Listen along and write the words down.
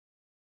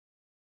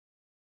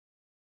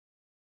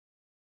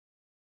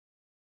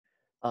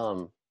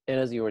And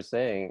as you were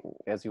saying,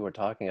 as you were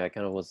talking, I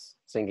kind of was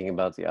thinking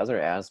about the other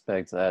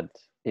aspects that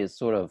is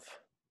sort of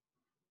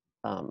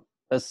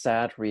a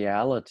sad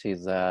reality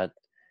that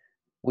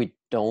we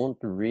don't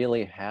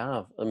really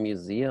have a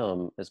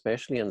museum,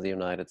 especially in the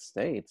United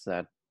States,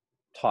 that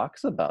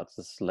talks about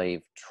the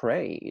slave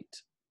trade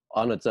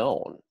on its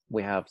own.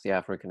 We have the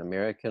African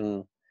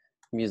American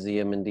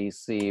Museum in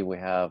DC, we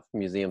have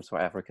museums for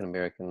African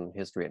American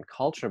history and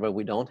culture, but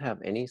we don't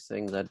have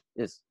anything that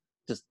is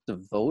just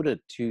devoted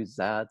to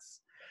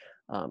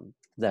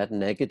that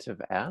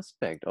negative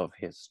aspect of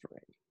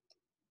history.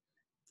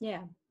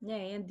 Yeah, yeah,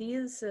 and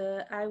this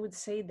I would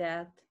say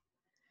that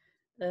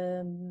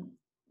um,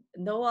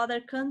 no other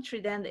country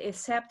then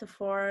except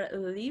for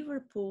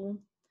Liverpool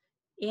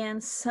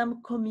and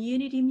some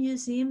community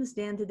museums.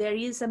 Then there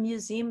is a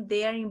museum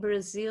there in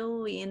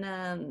Brazil,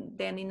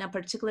 then in a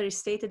particular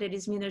state that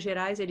is Minas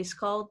Gerais. It is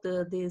called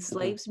the Mhm.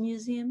 Slaves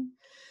Museum.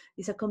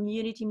 It's a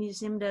community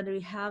museum that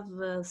we have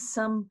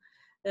some.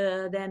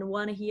 Then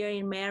one here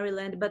in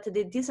Maryland, but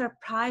these are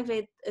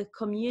private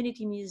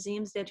community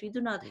museums that we do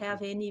not Mhm. have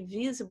any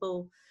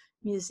visible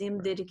museum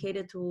Right.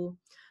 dedicated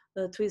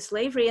to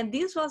slavery, and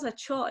this was a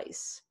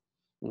choice.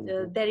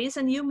 Mhm. There is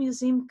a new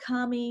museum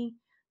coming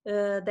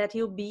that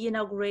will be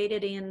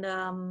inaugurated in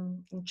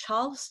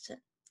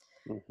Charleston.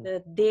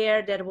 Mhm.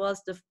 There, that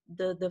was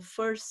the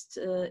first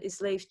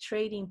slave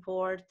trading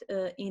port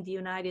in the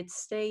United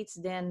States.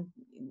 Then,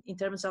 in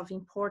terms of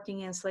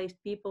importing enslaved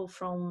people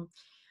from,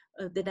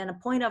 then a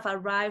point of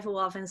arrival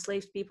of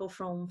enslaved people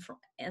from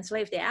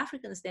enslaved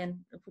Africans, then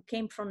who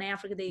came from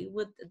Africa, they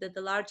would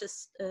the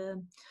largest.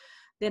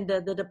 Then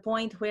the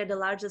point where the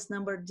largest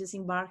number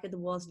disembarked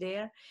was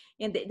there.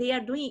 And they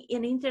are doing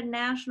an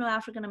international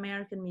African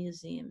American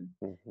museum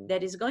Mhm.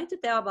 that is going to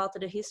tell about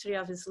the history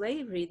of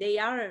slavery. They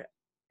are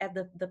at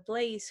the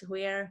place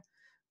where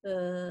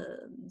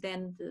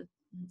then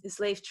the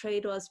slave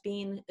trade was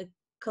being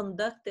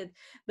conducted.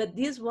 But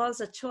this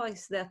was a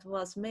choice that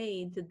was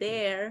made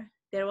there.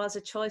 There was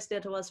a choice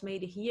that was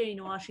made here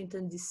in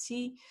Washington,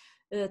 D.C.,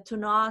 to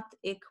not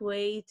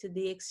equate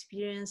the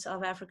experience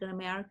of African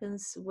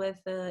Americans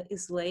with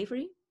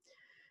slavery,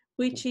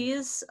 which Mhm.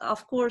 is,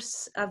 of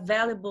course, a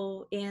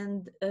valuable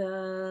and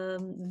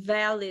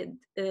valid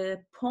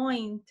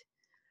point.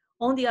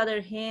 On the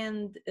other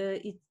hand,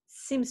 it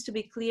seems to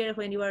be clear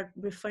when you are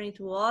referring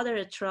to other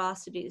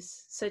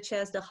atrocities, such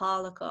as the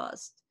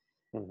Holocaust.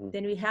 Mhm.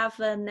 Then we have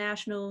a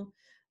national,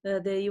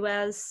 the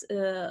U.S.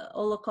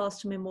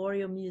 Holocaust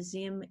Memorial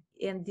Museum,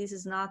 and this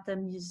is not a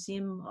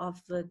museum of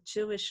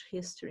Jewish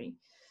history,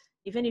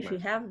 even if you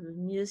Right. have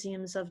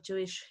museums of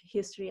Jewish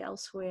history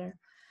elsewhere.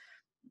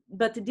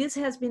 But this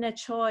has been a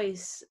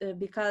choice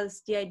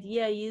because the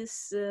idea is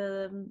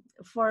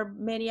for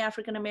many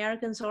African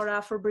Americans or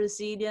Afro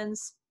Brazilians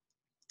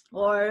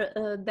or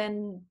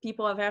then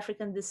people of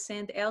African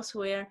descent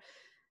elsewhere,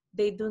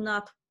 they do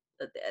not,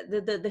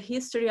 the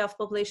history of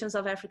populations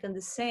of African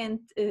descent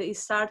it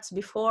starts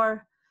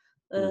before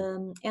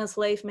Mm.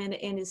 enslavement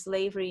and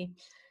slavery.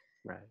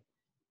 Right.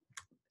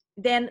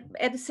 Then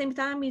at the same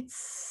time, it's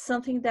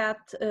something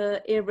that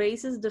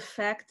erases the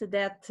fact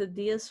that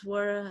these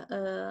were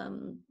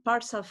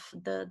parts of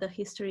the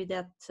history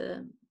that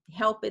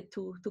helped it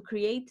to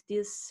create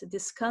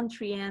this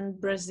country, and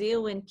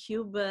Brazil and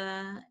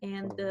Cuba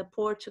and Mhm.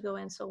 Portugal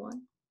and so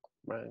on.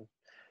 Right.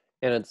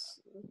 And it's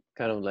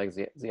kind of like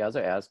the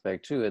other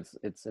aspect too.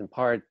 It's in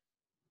part,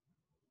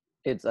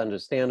 it's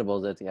understandable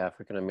that the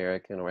African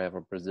American or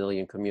Afro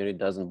Brazilian community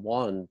doesn't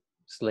want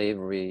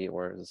slavery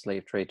or the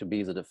slave trade to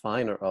be the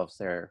definer of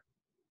their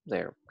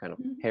kind of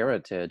Mhm.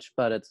 heritage.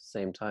 But at the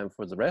same time,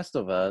 for the rest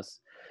of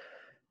us,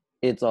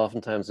 it's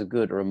oftentimes a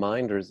good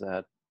reminder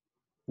that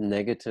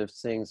negative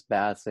things,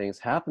 bad things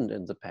happened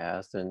in the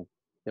past, and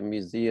a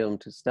museum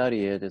to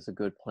study it is a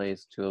good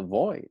place to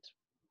avoid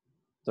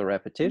the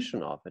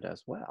repetition of it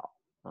as well.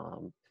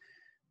 Um,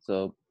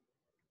 so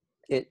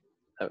it,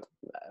 uh,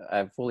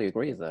 I fully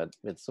agree that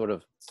it's sort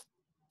of,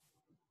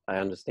 I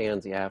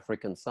understand the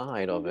African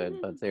side of it,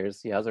 but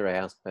there's the other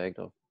aspect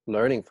of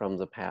learning from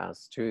the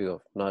past too,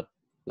 of not,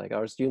 like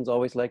our students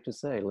always like to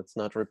say, let's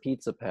not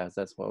repeat the past.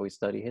 That's why we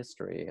study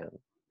history, and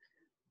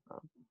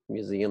um,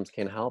 museums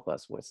can help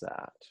us with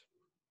that.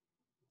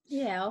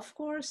 Yeah, of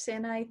course.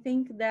 And I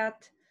think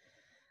that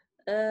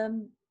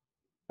um,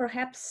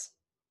 perhaps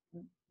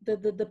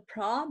the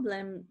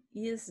problem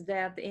is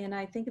that, and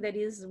I think that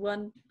is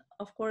one,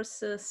 of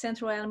course,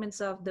 central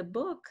elements of the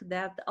book,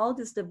 that all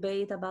this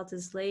debate about the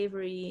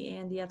slavery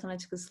and the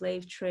Atlantic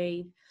slave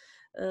trade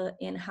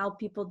and how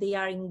people they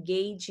are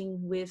engaging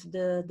with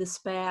this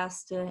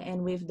past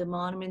and with the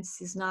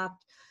monuments is not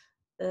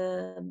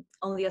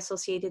only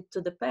associated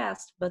to the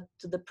past, but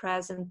to the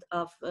present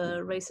of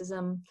Mhm.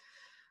 racism,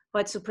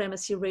 white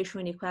supremacy,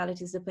 racial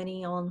inequalities,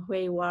 depending on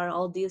where you are,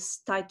 all this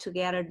tied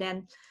together.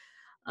 Then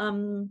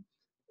um,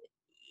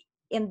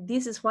 and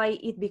this is why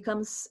it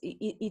becomes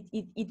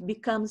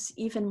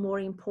even more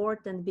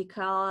important,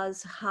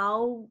 because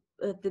how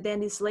then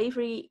the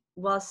slavery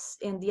was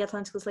and the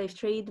Atlantic slave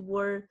trade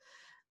were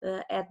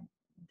at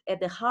at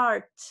the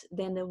heart,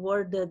 then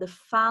were the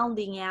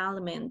founding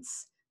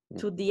elements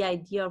to the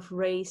idea of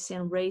race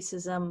and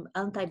racism,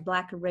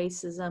 anti-Black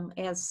racism,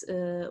 as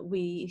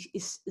we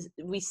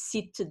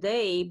see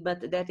today,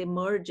 but that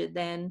emerged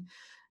then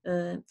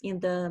in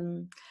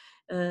the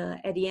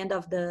at the end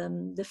of the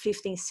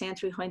 15th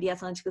century, when the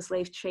Atlantic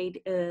slave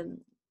trade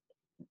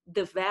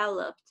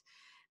developed.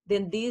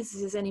 Then this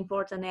is an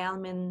important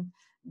element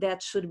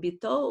that should be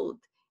told,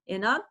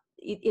 and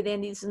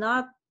and it's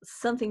not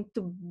something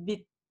to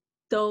be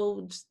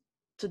told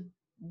to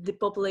the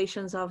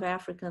populations of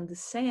African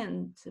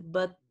descent,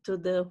 but to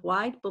the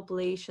white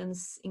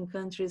populations in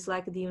countries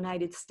like the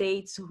United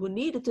States, who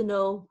needed to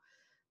know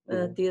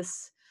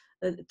this,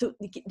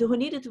 who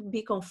needed to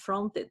be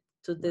confronted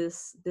to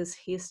this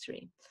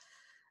history.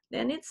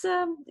 And it's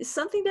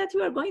something that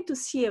you are going to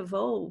see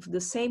evolve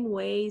the same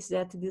ways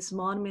that these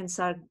monuments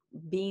are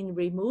being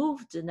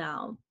removed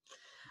now,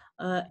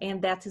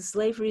 and that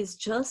slavery is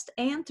just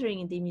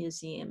entering the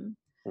museum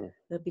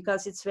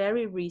because it's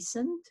very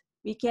recent.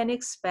 We can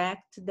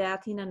expect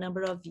that in a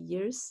number of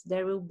years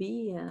there will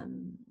be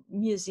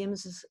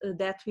museums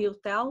that will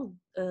tell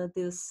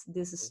this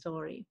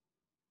story.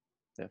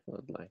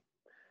 Definitely.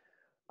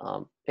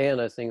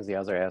 And I think the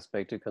other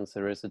aspect to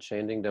consider is the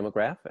changing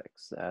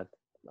demographics, that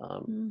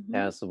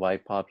as the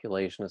white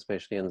population,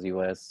 especially in the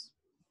US,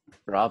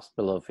 drops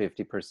below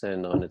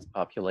 50% on its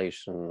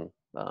population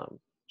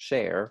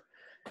share,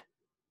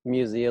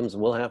 museums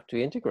will have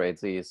to integrate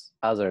these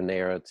other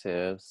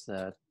narratives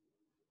that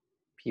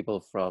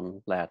people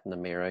from Latin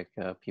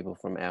America, people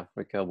from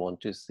Africa want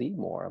to see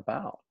more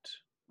about.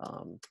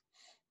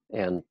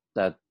 And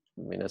that,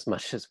 I mean, as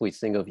much as we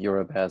think of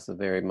Europe as a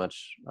very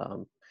much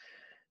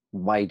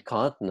white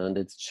continent,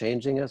 it's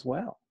changing as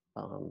well.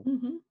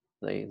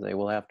 They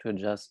will have to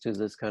adjust to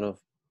this kind of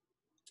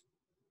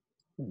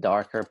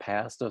darker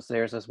past of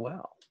theirs as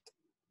well.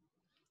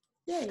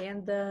 Yeah,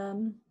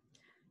 and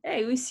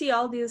hey, we see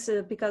all these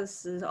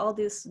because all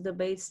these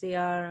debates, they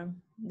are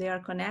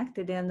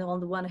connected. And on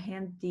the one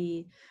hand,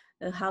 the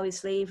how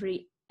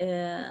slavery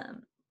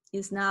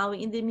is now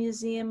in the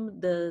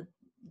museum, the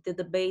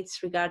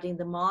debates regarding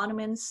the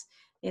monuments,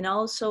 and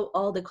also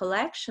all the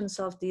collections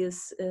of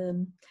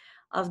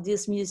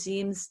these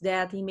museums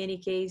that in many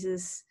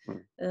cases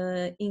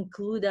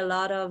include a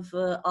lot of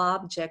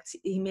objects,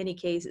 in many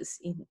cases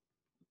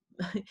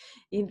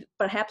in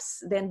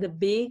perhaps then the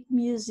big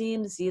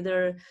museums,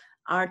 either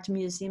art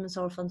museums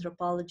or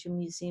anthropology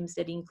museums,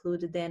 that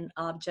included then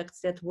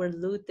objects that were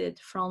looted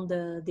from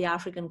the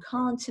African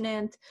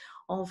continent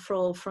or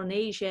from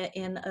Asia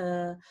and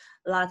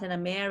Latin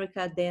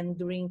America, then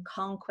during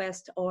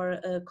conquest or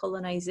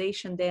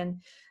colonization.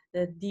 Then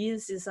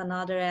this is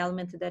another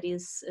element that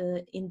is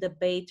in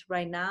debate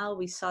right now.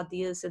 We saw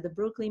this at the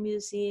Brooklyn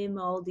Museum,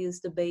 all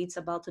these debates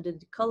about the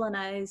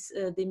decolonize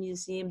the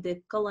museum,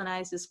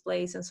 decolonize this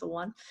place, and so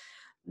on.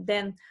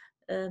 Then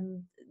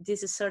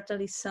this is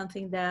certainly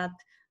something that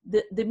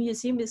the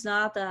museum is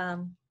not,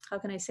 how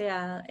can I say,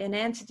 an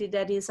entity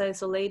that is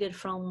isolated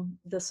from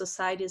the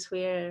societies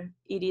where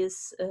it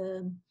is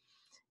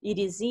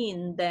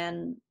in.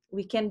 Then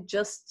we can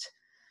just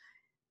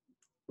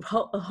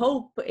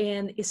hope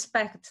and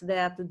expect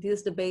that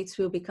these debates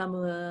will become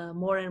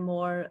more and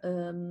more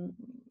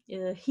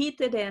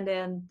heated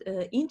and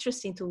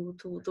interesting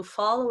to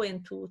follow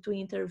and to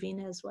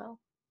intervene as well.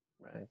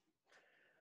 Right.